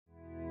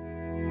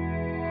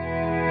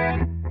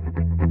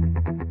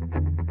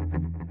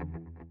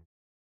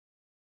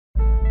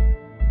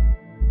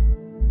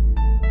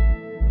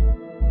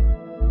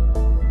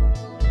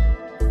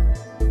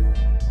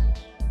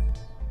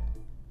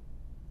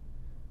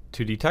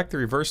To detect the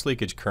reverse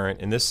leakage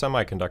current in this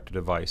semiconductor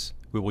device,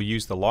 we will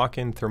use the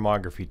Lock-in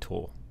Thermography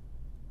tool.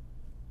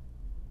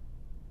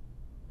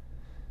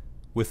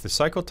 With the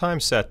cycle time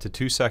set to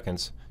 2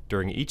 seconds,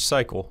 during each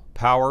cycle,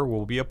 power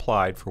will be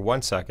applied for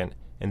 1 second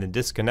and then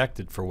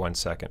disconnected for 1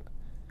 second.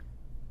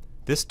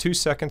 This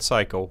 2-second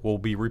cycle will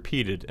be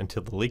repeated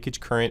until the leakage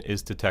current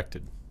is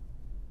detected.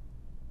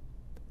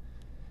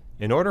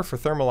 In order for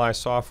Thermalyze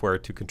software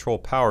to control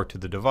power to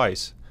the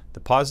device, the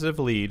positive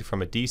lead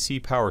from a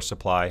DC power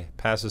supply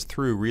passes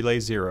through Relay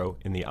 0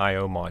 in the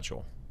I/O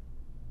module.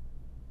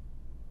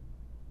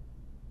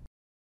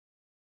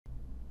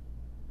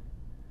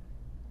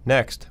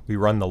 Next, we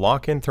run the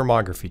lock-in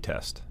thermography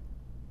test.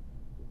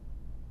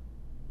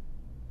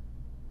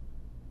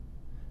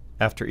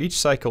 After each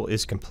cycle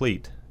is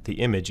complete,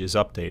 the image is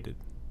updated.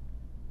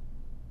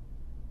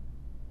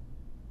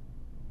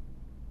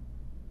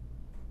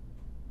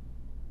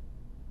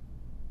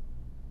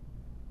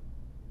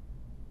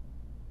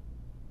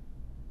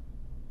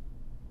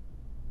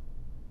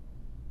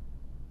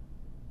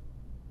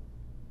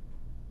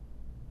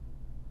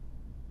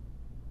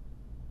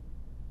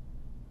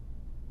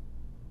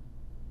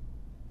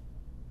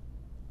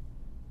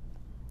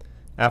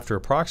 After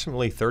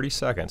approximately 30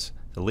 seconds,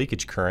 the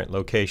leakage current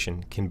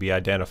location can be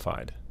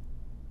identified.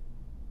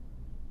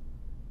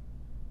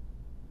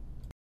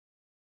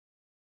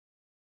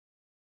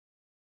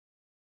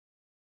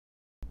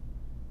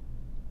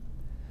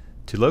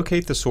 To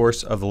locate the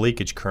source of the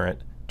leakage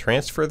current,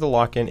 transfer the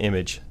lock-in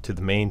image to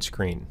the main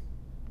screen.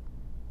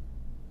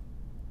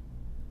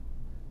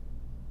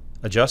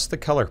 Adjust the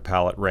color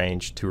palette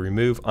range to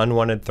remove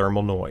unwanted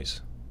thermal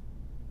noise.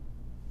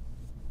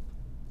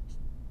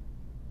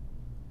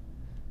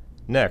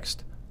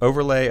 Next,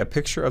 overlay a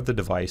picture of the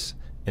device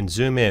and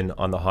zoom in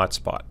on the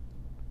hotspot.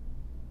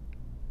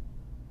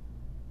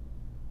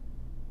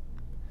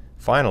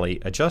 Finally,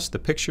 adjust the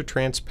picture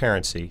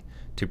transparency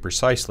to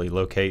precisely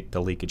locate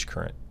the leakage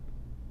current.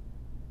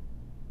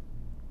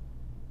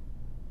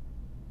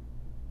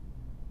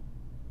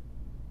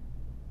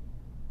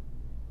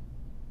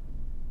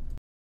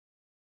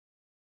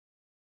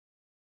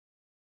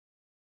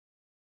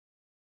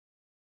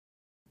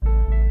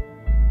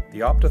 The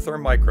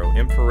OptoTherm Micro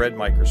Infrared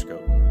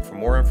Microscope. For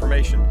more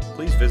information,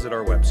 please visit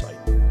our website.